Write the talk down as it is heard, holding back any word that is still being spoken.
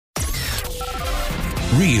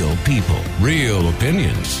Real people, real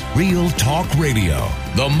opinions, real talk radio.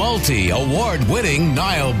 The multi-award-winning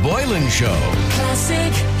Niall Boylan Show.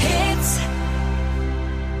 Classic hits.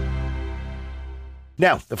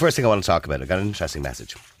 Now, the first thing I want to talk about, I got an interesting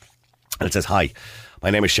message. And it says, "Hi, my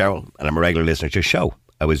name is Cheryl and I'm a regular listener to your show.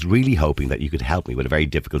 I was really hoping that you could help me with a very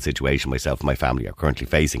difficult situation myself and my family are currently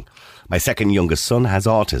facing. My second youngest son has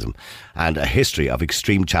autism and a history of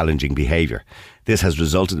extreme challenging behaviour. This has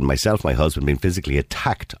resulted in myself and my husband being physically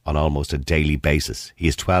attacked on almost a daily basis. He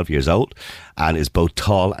is 12 years old and is both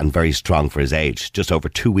tall and very strong for his age. Just over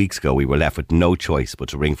 2 weeks ago, we were left with no choice but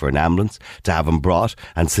to ring for an ambulance, to have him brought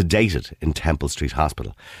and sedated in Temple Street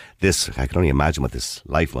Hospital. This, I can only imagine what this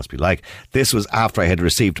life must be like. This was after I had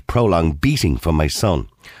received prolonged beating from my son.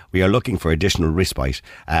 We are looking for additional respite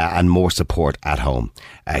and more support at home.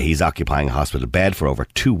 He's occupying a hospital bed for over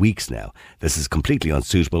 2 weeks now. This is completely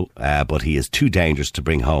unsuitable, but he is too dangerous to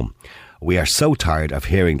bring home. We are so tired of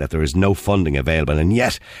hearing that there is no funding available, and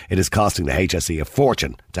yet it is costing the HSE a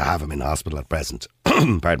fortune to have him in hospital at present."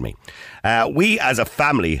 Pardon me. "We as a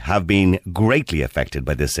family have been greatly affected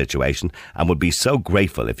by this situation and would be so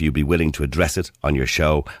grateful if you'd be willing to address it on your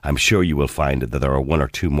show. I'm sure you will find that there are one or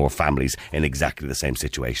two more families in exactly the same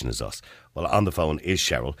situation as us." Well, on the phone is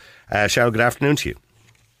Cheryl. Cheryl, good afternoon to you.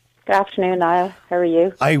 Good afternoon, Niall. How are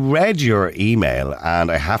you? I read your email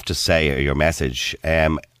and I have to say, your message,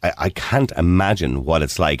 I can't imagine what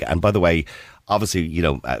it's like. And by the way, obviously, you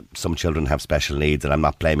know, some children have special needs and I'm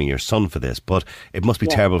not blaming your son for this, but it must be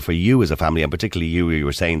terrible for you as a family, and particularly you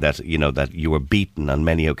were saying that, you know, that you were beaten on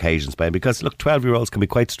many occasions by him, because look, 12-year-olds can be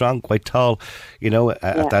quite strong, quite tall, you know,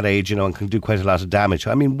 at that age, you know, and can do quite a lot of damage.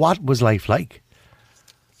 I mean, what was life like?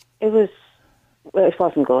 It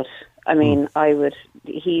wasn't good. I mean,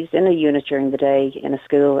 he's in a unit during the day in a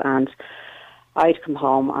school, and I'd come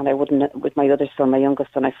home and I wouldn't, with my other son, my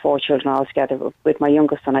youngest son, I have 4 children all together. With my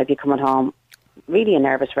youngest son, I'd be coming home really a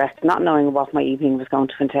nervous wreck, not knowing what my evening was going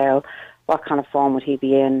to entail, what kind of form would he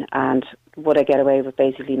be in, and would I get away with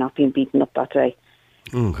basically not being beaten up that day.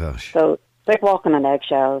 Oh, gosh. So it's like walking on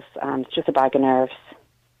eggshells, and it's just a bag of nerves.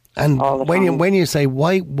 And when you say,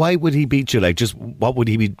 why would he beat you? Like, just what would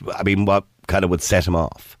he be, I mean, what kind of would set him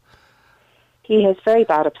off? He has very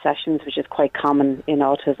bad obsessions, which is quite common in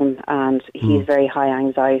autism, and he's very high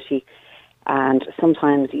anxiety, and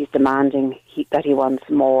sometimes he's demanding that he wants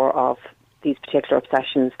more of these particular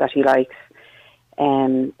obsessions that he likes,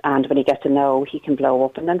 and when he gets a no, he can blow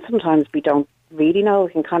up, and then sometimes we don't really know,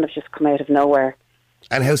 it can kind of just come out of nowhere.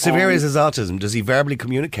 And how severe is his autism? Does he verbally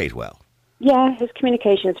communicate well? Yeah, his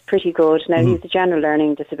communication is pretty good. Now, he's a general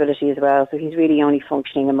learning disability as well, so he's really only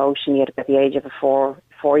functioning emotionally at the age of a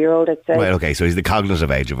four-year-old, I'd say. Right, okay, so he's the cognitive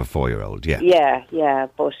age of a 4-year-old, yeah. Yeah,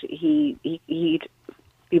 but he'd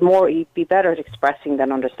be better at expressing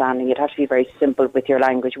than understanding. You'd have to be very simple with your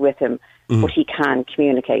language with him, but he can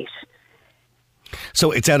communicate.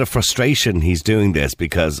 So it's out of frustration he's doing this,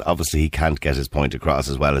 because obviously he can't get his point across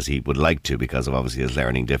as well as he would like to, because of obviously his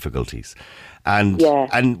learning difficulties. And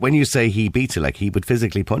when you say he beats you, like, he would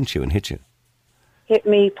physically punch you and hit you? Hit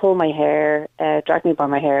me, pull my hair, drag me by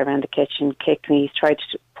my hair around the kitchen, kick me. He's tried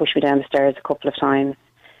to push me down the stairs a couple of times,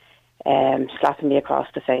 slapping me across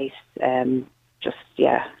the face. And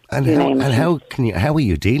how are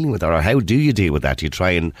you dealing with that, or how do you deal with that? Do you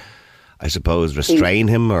try and, I suppose, restrain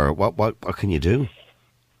him, or what can you do?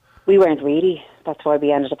 We weren't really. That's why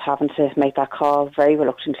we ended up having to make that call very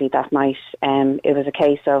reluctantly that night. It was a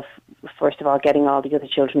case of, first of all, getting all the other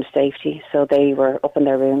children to safety. So they were up in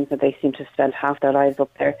their rooms, and they seemed to spend half their lives up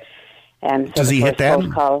there. Does he hit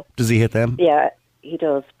them? Does he hit them? Yeah, he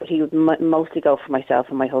does. But he would mostly go for myself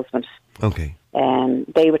and my husband. Okay.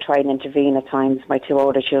 They would try and intervene at times, my 2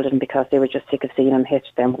 older children, because they were just sick of seeing him hit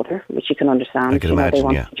their mother, which you can understand. I can imagine, they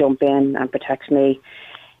wanted to jump in and protect me.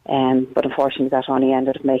 But unfortunately that only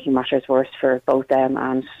ended up making matters worse for both them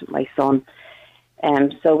and my son.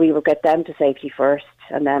 So we would get them to safety first,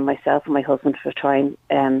 and then myself and my husband would try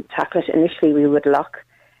and tackle it. Initially we would lock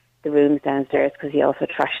the rooms downstairs, because he also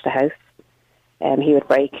trashed the house. He would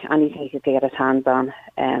break anything he could get his hands on.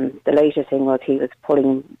 The later thing was he was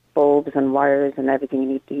pulling bulbs and wires and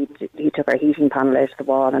everything. He took our heating panel out of the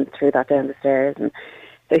wall and threw that down the stairs. And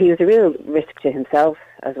so he was a real risk to himself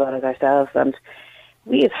as well as ourselves. And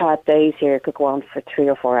we have had days here that could go on for 3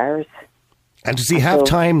 or 4 hours. And does he have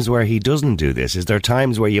times where he doesn't do this? Is there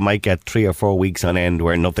times where you might get 3 or 4 weeks on end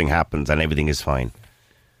where nothing happens and everything is fine?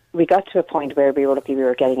 We got to a point where we were lucky we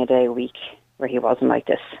were getting a day a week where he wasn't like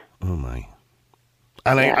this. Oh my!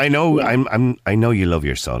 And I know you love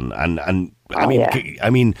your son, and I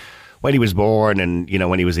mean, when he was born and,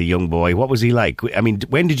 when he was a young boy, what was he like? I mean,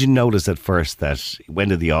 when did you notice at first when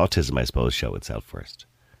did the autism, I suppose, show itself first?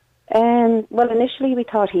 Well, initially we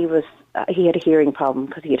thought he had a hearing problem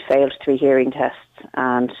because he had failed 3 hearing tests,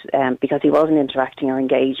 and because he wasn't interacting or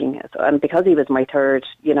engaging, and because he was my third,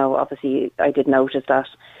 obviously I did notice that.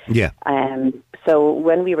 Yeah. So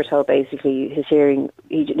when we were told basically his hearing,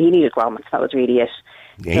 he needed grommets, that was really it.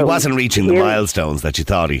 Yeah, he wasn't reaching the milestones that you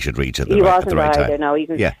thought he should reach at the right time. No,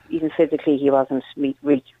 even physically he wasn't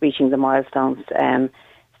reaching the milestones.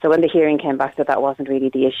 So when the hearing came back that wasn't really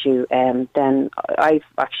the issue, then I've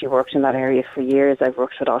actually worked in that area for years. I've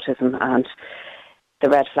worked with autism, and the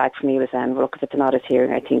red flag for me was then, look, if it's not his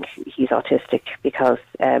hearing, I think he's autistic, because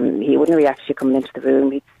he wouldn't really actually come into the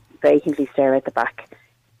room. He'd vacantly stare at the back,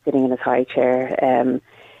 sitting in his high chair.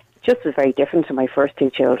 Just was very different to my first 2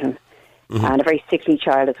 children, and a very sickly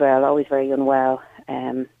child as well, always very unwell.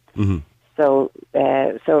 So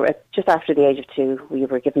just after the age of 2, we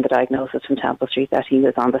were given the diagnosis from Temple Street that he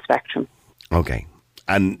was on the spectrum. Okay.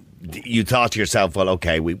 And you thought to yourself, well,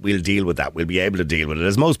 okay, we'll deal with that. We'll be able to deal with it,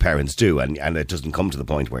 as most parents do, and it doesn't come to the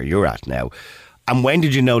point where you're at now. And when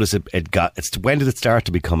did you notice when did it start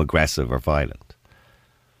to become aggressive or violent?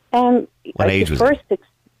 What age was it?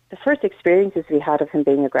 The first experiences we had of him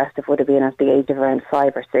being aggressive would have been at the age of around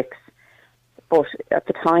 5 or 6. But at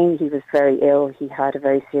the time, he was very ill. He had a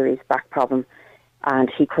very serious back problem, and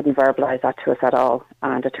he couldn't verbalise that to us at all.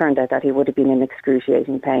 And it turned out that he would have been in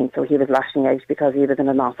excruciating pain, so he was lashing out because he was in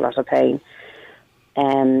an awful lot of pain.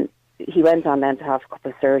 He went on then to have a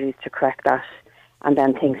couple of surgeries to correct that, and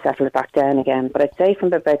then things settled back down again. But I'd say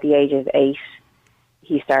from about the age of 8,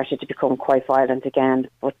 he started to become quite violent again,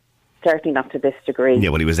 but certainly not to this degree.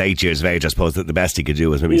 Yeah, when he was 8 years of age, I suppose that the best he could do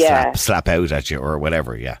was maybe slap out at you or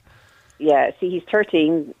whatever, yeah. Yeah, see, he's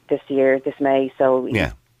 13 this May, so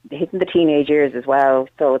he's hitting the teenage years as well,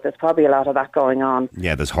 so there's probably a lot of that going on.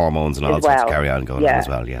 Yeah, there's hormones and all sorts of carry on going on as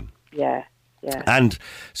well, yeah. Yeah. And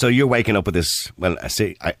so you're waking up with this, well, I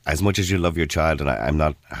see, as much as you love your child, and I'm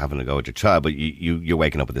not having a go at your child, but you're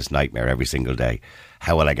waking up with this nightmare every single day.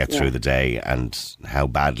 How will I get through the day, and how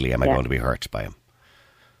badly am I going to be hurt by him?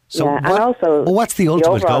 So and also, what's the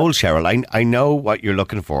ultimate goal, Cheryl? I know what you're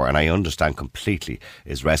looking for, and I understand completely,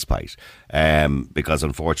 is respite. Because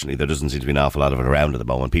unfortunately there doesn't seem to be an awful lot of it around at the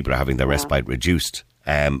moment. People are having their respite reduced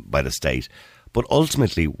by the state. But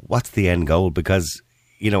ultimately, what's the end goal? Because,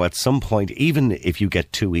 at some point, even if you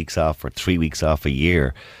get 2 weeks off or 3 weeks off a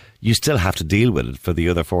year, you still have to deal with it for the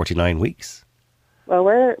other 49 weeks. Well,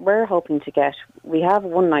 we're hoping to we have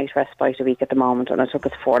 1 night respite a week at the moment, and it took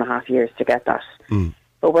us 4.5 years to get that.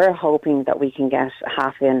 But we're hoping that we can get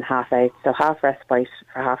half in, half out. So half respite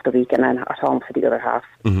for half the week and then at home for the other half.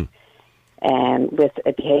 With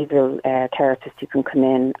a behavioural therapist who can come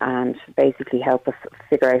in and basically help us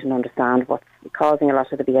figure out and understand what's causing a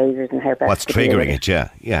lot of the behaviours and how best what's triggering it,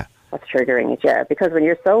 yeah. What's triggering it, yeah. Because when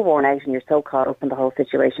you're so worn out and you're so caught up in the whole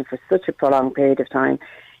situation for such a prolonged period of time,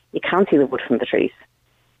 you can't see the wood from the trees.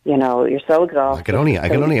 You're so exhausted. I can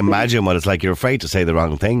only imagine what it's like. You're afraid to say the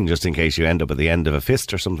wrong thing just in case you end up at the end of a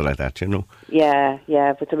fist or something like that, Yeah,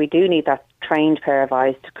 but so we do need that trained pair of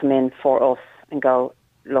eyes to come in for us and go,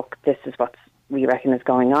 look, this is what we reckon is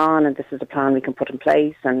going on, and this is a plan we can put in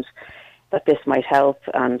place, and that this might help,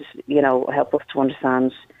 and, help us to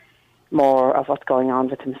understand more of what's going on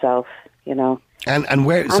with himself, And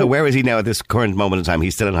where is he now at this current moment in time?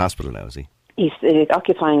 He's still in hospital now, is he? He's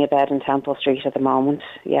occupying a bed in Temple Street at the moment.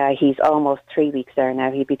 Yeah, he's almost 3 weeks there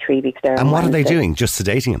now. He'd be 3 weeks there. And what are they doing? Just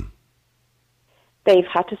sedating him? They've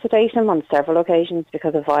had to sedate him on several occasions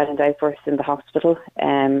because of violent outbursts in the hospital.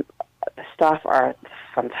 The staff are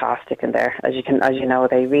fantastic in there, as you know.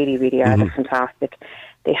 They really, really are. They're fantastic.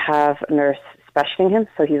 They have a nurse specialling him,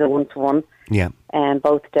 so he's a 1-to-1. Yeah.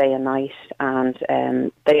 Both day and night,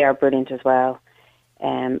 and they are brilliant as well.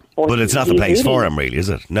 But it's not the place for him, really, is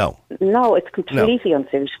it? No, it's completely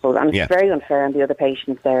unsuitable, and it's very unfair on the other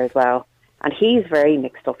patients there as well. And he's very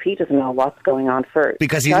mixed up. He doesn't know what's going on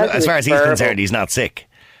because as far as he's concerned, he's not sick.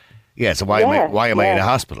 Yeah, so why am I in a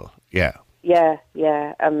hospital? Yeah. Yeah.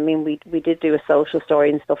 I mean, we did do a social story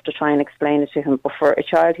and stuff to try and explain it to him. But for a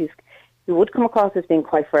child who would come across as being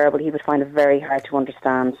quite verbal, he would find it very hard to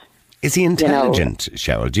understand. Is he intelligent,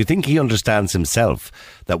 Cheryl? Do you think he understands himself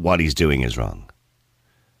that what he's doing is wrong?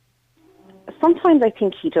 Sometimes I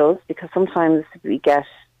think he does, because sometimes we get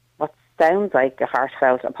what sounds like a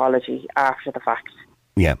heartfelt apology after the fact.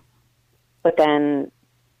 Yeah. But then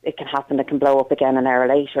it can happen, it can blow up again an hour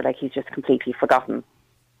later, like he's just completely forgotten.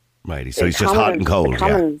 Right, so he's just hot and cold.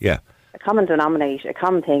 Yeah. A common denominator, a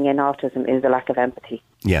common thing in autism is a lack of empathy.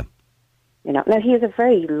 Yeah. Now he is a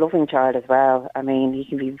very loving child as well. I mean, he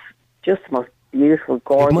can be just the most beautiful,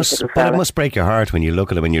 gorgeous little fella. But it must break your heart when you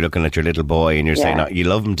look at him, when you're looking at your little boy and you're saying, oh, you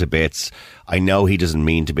love him to bits. I know he doesn't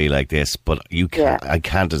mean to be like this, but you can't, I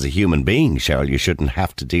can't as a human being, Cheryl. You shouldn't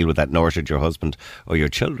have to deal with that, nor should your husband or your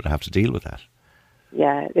children have to deal with that.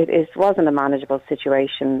 Yeah, it wasn't a manageable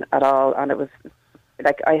situation at all. And it was,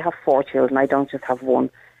 like, I have 4 children. I don't just have one.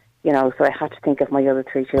 You know, so I had to think of my other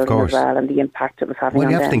 3 children as well, and the impact it was having on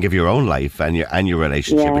them. Well, you have to think of your own life and your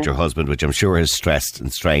relationship with your husband, which I'm sure is stressed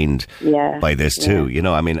and strained by this too. You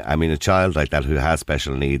know, I mean, a child like that who has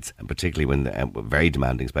special needs, and particularly when very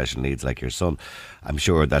demanding special needs like your son, I'm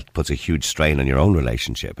sure that puts a huge strain on your own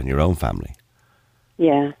relationship and your own family.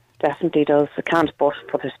 Yeah, definitely does. It can't but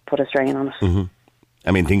put a strain on it. Mm-hmm. I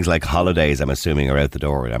mean, things like holidays, I'm assuming, are out the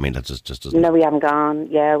door. I mean, that just doesn't... No, we haven't gone.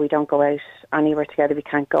 Yeah, we don't go out anywhere together. We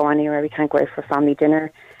can't go anywhere. We can't go out for family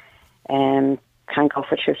dinner. Can't go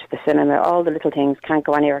for a trip to the cinema. All the little things. Can't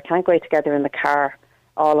go anywhere. Can't go out together in the car,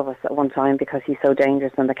 all of us at one time, because he's so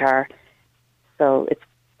dangerous in the car. So it's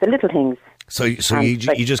the little things. So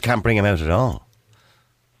you just can't bring him out at all?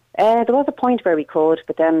 There was a point where we could,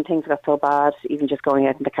 but then things got so bad, even just going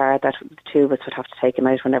out in the car, that the 2 of us would have to take him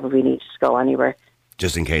out whenever we needed to go anywhere.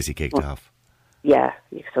 Just in case he kicked off. Yeah,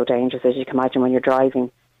 it's so dangerous, as you can imagine, when you're driving.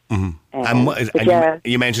 Mm-hmm.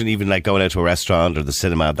 You mentioned even like going out to a restaurant or the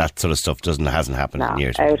cinema, that sort of stuff hasn't happened in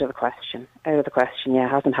years. Out of the question. Yeah,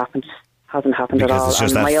 hasn't happened at all.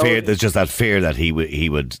 Because there's just that fear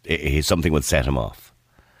that something would set him off.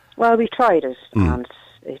 Well, we tried it, and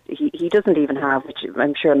he doesn't even have, which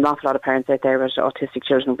I'm sure an awful lot of parents out there with autistic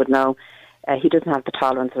children would know. He doesn't have the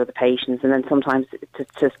tolerance or the patience, and then sometimes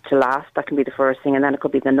to last, that can be the first thing, and then it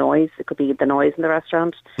could be the noise. It could be the noise in the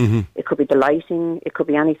restaurant. Mm-hmm. It could be the lighting. It could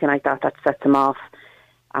be anything like that sets him off,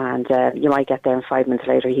 and you might get there and 5 minutes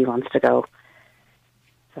later he wants to go.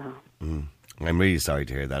 So I'm really sorry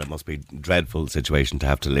to hear that. It must be a dreadful situation to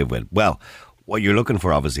have to live with. Well, what you're looking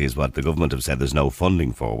for, obviously, is what the government have said there's no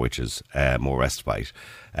funding for, which is more respite.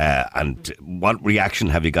 And what reaction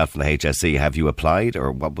have you got from the HSE? Have you applied,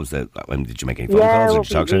 or what was did you make any phone calls? Or did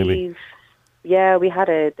you talk to anybody? Yeah, we had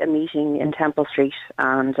a meeting in Temple Street,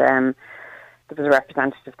 and there was a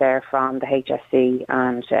representative there from the HSE,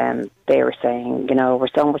 and they were saying, you know, we're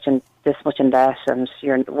this much in debt, and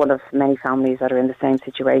you're one of many families that are in the same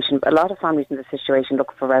situation. But a lot of families in this situation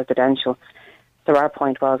look for residential. So our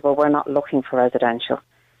point was, well, we're not looking for residential.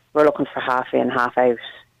 We're looking for half in, half out,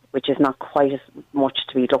 which is not quite as much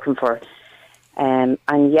to be looking for. And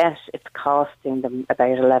yet it's costing them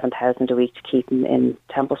about 11,000 a week to keep him in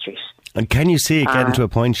Temple Street. And can you see it getting to a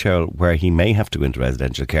point, Cheryl, where he may have to go into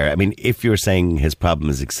residential care? I mean, if you're saying his problem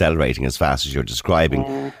is accelerating as fast as you're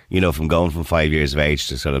describing, you know, from going from 5 years of age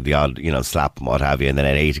to sort of the odd, you know, slap and what have you, and then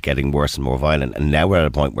at 8 getting worse and more violent, and now we're at a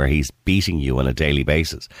point where he's beating you on a daily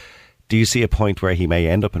basis. Do you see a point where he may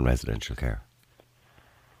end up in residential care?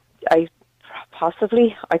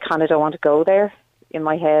 Possibly. I kind of don't want to go there in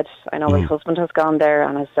my head. I know my husband has gone there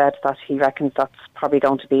and has said that he reckons that's probably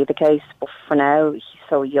going to be the case. But for now, he's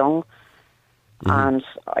so young. And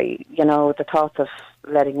the thought of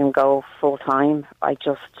letting him go full time, I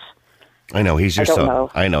know he's your son.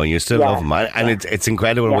 I know you still love him, and it's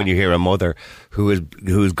incredible when you hear a mother who's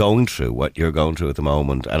going through what you're going through at the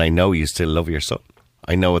moment, and I know you still love your son.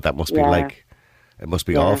 I know what that must be like. It must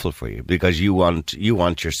be awful for you, because you want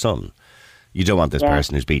your son. You don't want this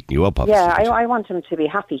person who's beating you up. Obviously. Yeah, I want him to be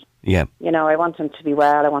happy. Yeah, you know, I want him to be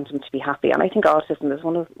well. I want him to be happy, and I think autism is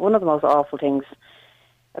one of the most awful things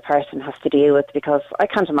a person has to deal with, because I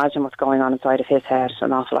can't imagine what's going on inside of his head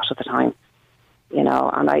an awful lot of the time. You know,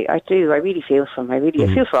 and I really feel for him. I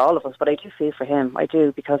feel for all of us, but I do feel for him. I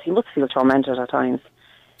do, because he must feel tormented at times.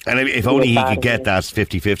 And if only he could get that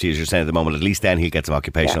 50-50, as you're saying at the moment, at least then he'll get some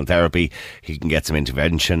occupational therapy, he can get some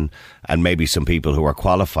intervention, and maybe some people who are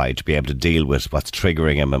qualified to be able to deal with what's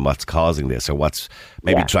triggering him and what's causing this, or what's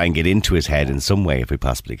maybe try and get into his head in some way if we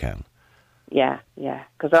possibly can. Yeah,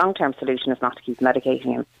 because the long-term solution is not to keep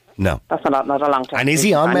medicating him. No. That's not a long-term solution. And is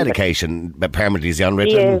he on medication permanently? Is he on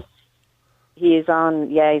Ritalin? He is on,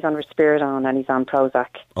 he's on Risperidone and he's on Prozac.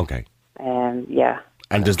 Okay. Yeah.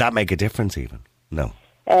 And does that make a difference even? No.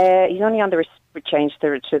 He's only on the change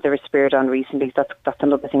to the Risperidone recently. That's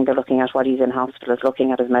another thing they're looking at. What he's in hospital is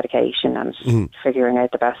looking at his medication and figuring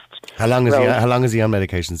out the best. How long is he on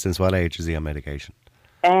medication? Since what age is he on medication?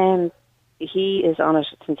 He is on it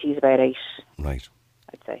since he's about 8. Right.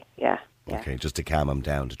 I'd say, yeah. Okay, just to calm him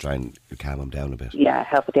down, to try and calm him down a bit. Yeah,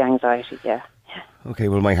 help with the anxiety, yeah. Okay,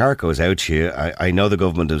 well, my heart goes out to you. I know the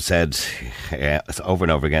government have said over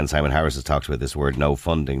and over again, Simon Harris has talked about this word, no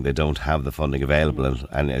funding. They don't have the funding available.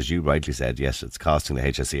 And as you rightly said, yes, it's costing the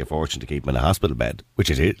HSE a fortune to keep him in a hospital bed, which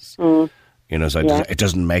it is. You You know, so it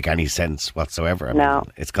doesn't make any sense whatsoever. I No.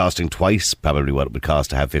 mean, it's costing twice probably what it would cost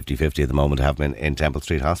to have 50-50 at the moment to have him in Temple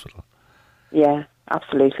Street Hospital. Yeah,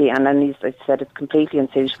 absolutely. And then as I said, it's a completely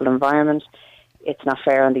unsuitable environment. It's not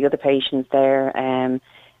fair on the other patients there, and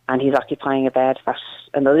he's occupying a bed that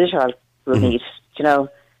another child will need, you know.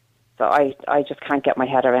 So I just can't get my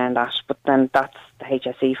head around that. But then that's the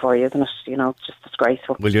HSE for you, isn't it? You know, it's just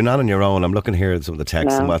disgraceful. Well, you're not on your own. I'm looking here at some of the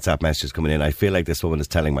texts and WhatsApp messages coming in. I feel like this woman is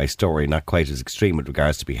telling my story, not quite as extreme with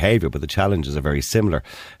regards to behaviour, but the challenges are very similar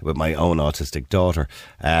with my own autistic daughter.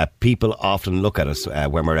 People often look at us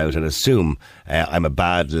when we're out and assume I'm a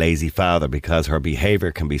bad, lazy father because her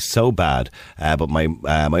behaviour can be so bad. But my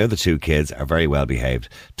other two kids are very well behaved.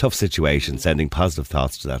 Tough situation, sending positive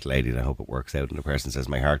thoughts to that lady, and I hope it works out. And the person says,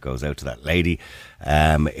 my heart goes out to that lady.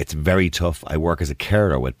 It's very tough. I work as a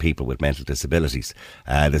carer with people with mental disabilities.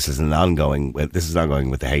 This is ongoing with the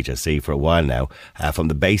HSE for a while now. From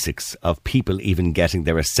the basics of people even getting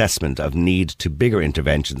their assessment of need to bigger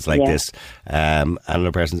interventions like this. And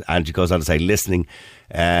she goes on to say, listening,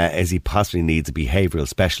 as he possibly needs a behavioural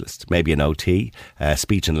specialist, maybe an OT,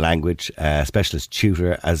 speech and language specialist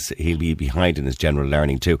tutor, as he'll be behind in his general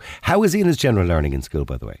learning too. How is he in his general learning in school,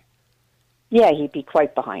 by the way? Yeah, he'd be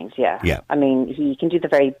quite behind, yeah. I mean, he can do the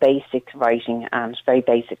very basic writing and very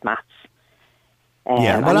basic maths.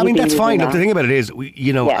 Well, I mean, that's fine. Look, the thing about it is,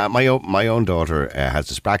 my own daughter has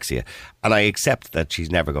dyspraxia, and I accept that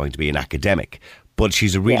she's never going to be an academic, but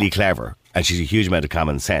she's really clever, and she's a huge amount of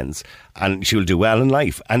common sense, and she'll do well in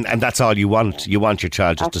life. And that's all you want. You want your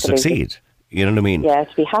child just to succeed. You know what I mean? Yeah,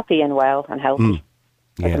 to be happy and well and healthy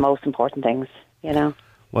are the most important things, you know.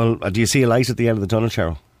 Well, do you see a light at the end of the tunnel,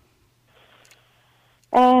 Cheryl?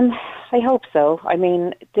 I hope so. I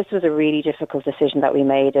mean, this was a really difficult decision that we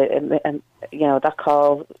made. And, you know, that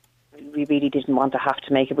call, we really didn't want to have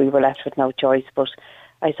to make it. We were left with no choice. But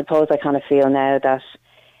I suppose I kind of feel now that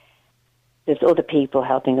there's other people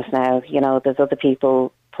helping us now. You know, there's other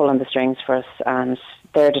people pulling the strings for us, and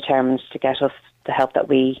they're determined to get us the help that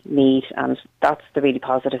we need. And that's the really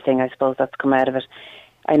positive thing, I suppose, that's come out of it.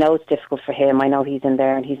 I know it's difficult for him. I know he's in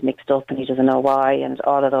there and he's mixed up and he doesn't know why and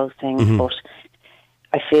all of those things. But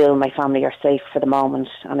I feel my family are safe for the moment,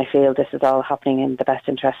 and I feel this is all happening in the best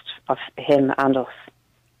interest of him and us.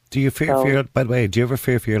 Do you fear for your, by the way, do you ever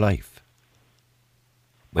fear for your life?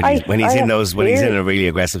 When he's in a really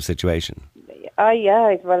aggressive situation?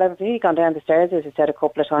 Yeah, well, I've really gone down the stairs, as I said, a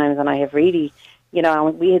couple of times, and I have really, you know,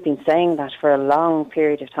 we had been saying that for a long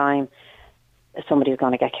period of time, somebody's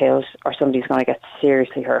going to get killed or somebody's going to get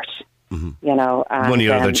seriously hurt, you know. And, one of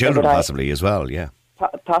your other children possibly as well, yeah.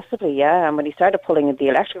 Possibly, yeah. And when he started pulling the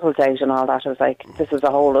electricals out and all that, I was like, this is a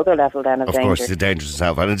whole other level then of danger. Of course, it's a danger to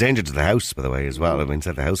himself and a danger to the house, by the way, as well. I mean,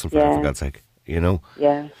 set the house on fire, for God's sake, you know?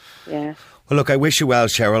 Yeah. Well, look, I wish you well,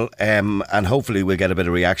 Cheryl, and hopefully we'll get a bit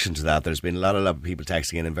of reaction to that. There's been a lot of people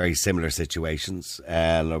texting in very similar situations.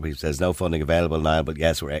 A lot of people says no funding available now, but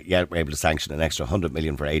yes, we're able to sanction an extra 100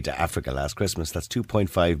 million for aid to Africa last Christmas. That's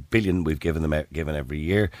 2.5 billion we've given every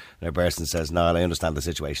year. And a person says, Niall, I understand the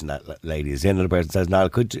situation that lady is in. And a person says, Niall,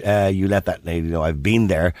 could you let that lady know I've been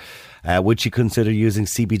there? Would she consider using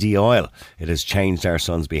CBD oil? It has changed our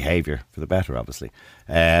son's behaviour for the better, obviously.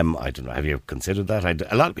 I don't know. Have you considered that?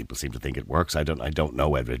 A lot of people seem to think it works. I don't know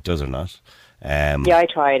whether it does or not. Yeah, I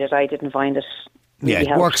tried it. I didn't find it. Really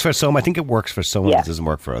it works for some. I think it works for some. It doesn't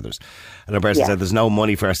work for others. And a person said there's no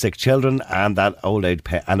money for our sick children and that old age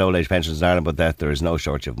pensions in Ireland, but that there is no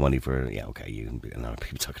shortage of money for. Yeah, okay.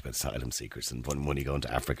 People talk about asylum seekers and money going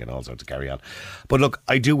to Africa and all sorts to carry on. But look,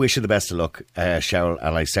 I do wish you the best of luck, Cheryl,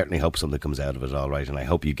 and I certainly hope something comes out of it all right, and I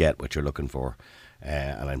hope you get what you're looking for.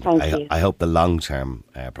 I hope the long-term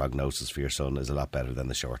prognosis for your son is a lot better than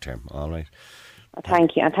the short-term. All right.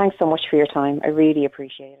 Thank you, and thanks so much for your time. I really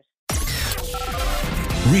appreciate it.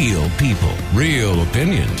 Real people, real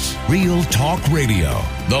opinions, real talk radio.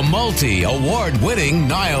 The multi-award-winning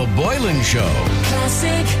Niall Boylan Show.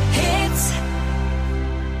 Classic